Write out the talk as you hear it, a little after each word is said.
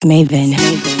Maven.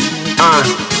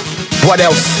 What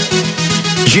else?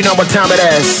 You know what time it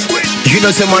is. You know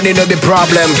some money no be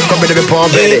problem. Come to be bomb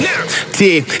ready.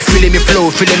 Feeling me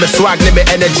flow, feeling me swag, let me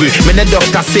energy. When the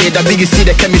doctor said that big see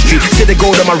the chemistry. See the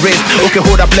gold on my wrist. Okay,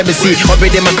 hold up, let me see.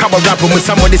 Already my camera rapping with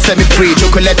somebody set me free.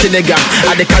 Chocolate nigga,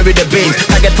 I dey carry the base.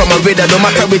 Target from my radar, no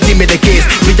matter what team in the case.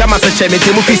 Pyjamas and shame,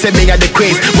 team fi say me at the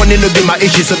craze. Money no be my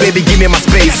issue, so baby give me my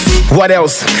space. What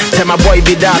else? Tell my boy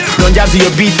be that. Don't jazz your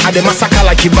beat, I dey massacre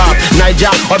like kebab. Niger,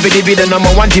 already be the #1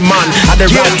 demand. I dey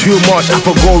rap too much, I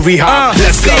for go rehab.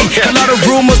 Let's go. A lot of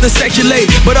rumors that circulate,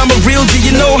 but I'm a real G,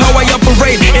 you know how I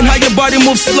operate. And how your body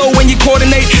moves slow when you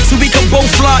coordinate. So we can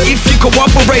both fly if you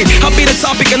cooperate. I'll be the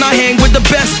topic and I hang with the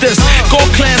bestest.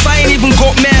 Gold class, I ain't even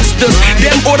got masters.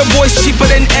 Them other boys cheaper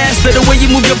than Astor. The way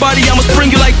you move your body, I'ma spring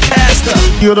you like pasta.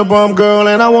 You're the bomb girl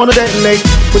and I wanna detonate.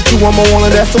 Put you on my wall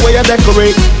and that's the way I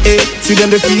decorate. See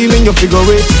them they feel in your figure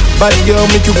eight. Bad girl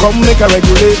make you come make I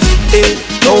regulate.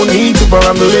 No need to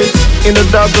perambulate. In the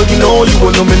dark girl you know you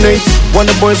illuminate. When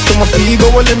the boys come up we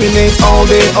go eliminate. All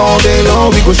day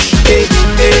long we go shake.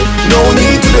 No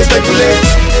need to speculate.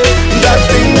 That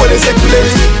thing where they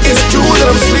circulate. It's true that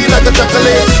I'm sweet like a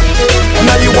chocolate.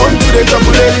 Now you want to the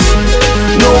chocolate.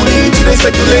 No need to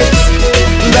speculate.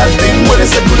 That thing where they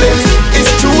circulate. It's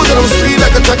true that I'm sweet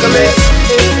like a chocolate.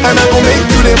 And I gon' make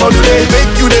you they modulate.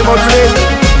 Make you they modulate.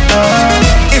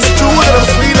 It's true that I'm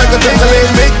sweet like a chocolate.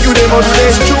 Make you they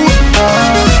modulate.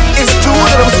 It's true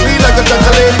that I'm sweet like a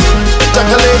chocolate.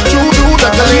 Chocolate, true,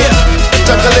 chocolate.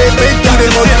 Chocolate, make you they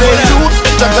modulate.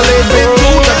 Chocolate, make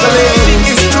you chocolate.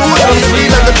 It's true that I'm sweet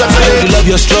like a chocolate. I know you love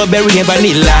your strawberry and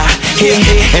vanilla. Hey,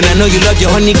 and I know you love your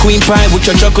honey queen pie with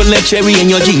your chocolate cherry and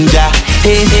your ginger.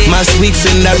 Hey, my sweet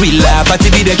Cinderella, but to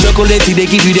be the chocolate, they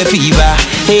give you the fever.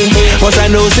 Hey, what I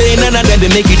know say none of them they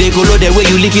make you they go low the way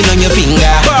you licking on your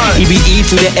finger. It be E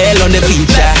to the L on the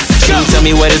feature. So tell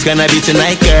me what it's gonna be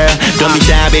tonight, girl. Don't be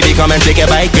shy, baby, come and take a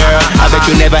bite, girl. I bet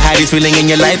you never had this feeling in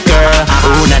your life, girl.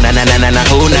 Oh na na na na na na,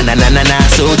 oh na na na na na.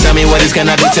 So tell me what it's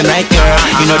gonna be tonight, girl.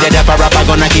 You know that rapper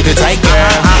gonna keep it tight,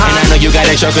 girl. And I know you got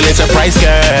a chocolate surprise,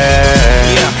 girl.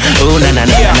 Oh na na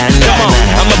na na na.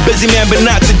 I'm a busy man, but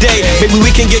not today. Maybe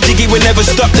we can get jiggy, we never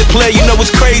stop to play. You know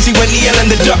it's crazy when EL and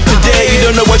the duck today. You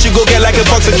don't know what you go get like a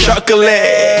box of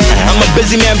chocolate. I'm a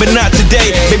busy man, but not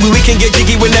today. Maybe we can get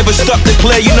jiggy, we never stop to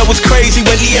play. You know it's crazy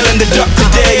when EL and the duck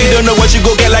today. You don't know what you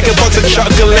go get like a box of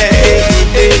chocolate.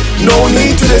 No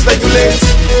need to speculate.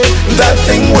 That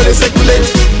thing where they circulate.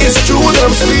 It's true that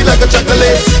I'm sweet like a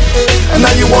chocolate. And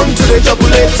now you want to the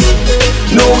chocolate.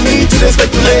 No need to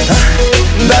speculate.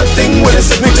 That thing where they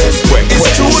circulate.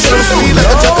 It's true that I'm sweet like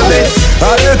a chocolate.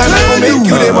 And I will make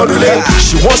you they modulate.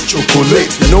 She wants chocolate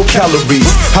with no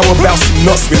calories. How about some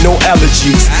nuts with no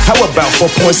allergies? How about 4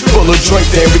 points full of joint,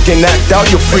 then we can act out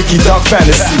your freaky dark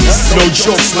fantasies. No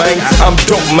jokes, man, I'm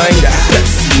dope, man.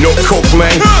 Pepsi, no coke,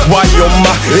 man. Why your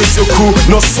ma is so cool,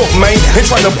 no soap, man. Ain't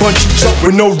tryna bunch you jump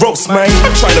with no ropes, man.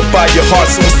 I'm tryna buy your heart,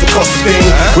 so it's the cost thing.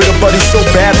 With a buddy so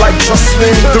bad like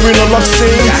Jocelyn, during a love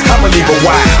scene, I'ma leave a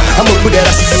while. I'ma put that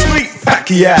as a sweet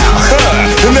Pacquiao.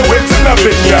 And then wait till I've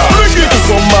been y'all. Niggas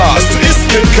on Mars to this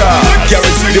nigga.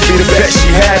 Guaranteed to be the best she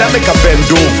had. I make her bend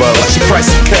over like she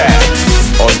priced a cat.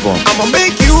 Osborne. I'ma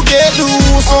make you get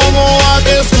loose, so I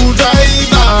get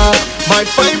screwdriver. My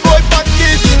fine boy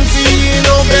packaging, see,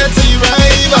 no get the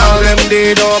rival. Them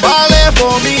they don't ballet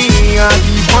for me, at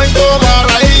the point of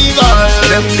arrival.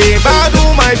 Them they badu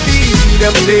my feet,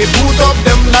 them they put up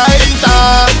them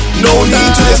lighter. No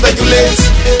need to speculate.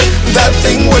 That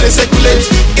thing where they circulate.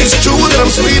 It's true that I'm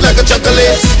sweet like a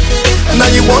chocolate. And now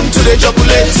you want to the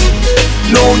chocolate.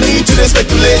 No need to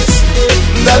speculate.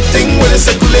 That thing where they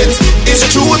circulate. It's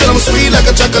true that I'm sweet like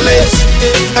a chocolate.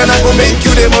 And I gon' make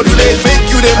you they modulate. Make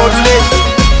you they modulate.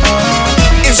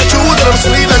 It's true that I'm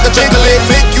sweet like a chocolate.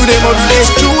 Make you they modulate.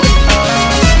 It's true.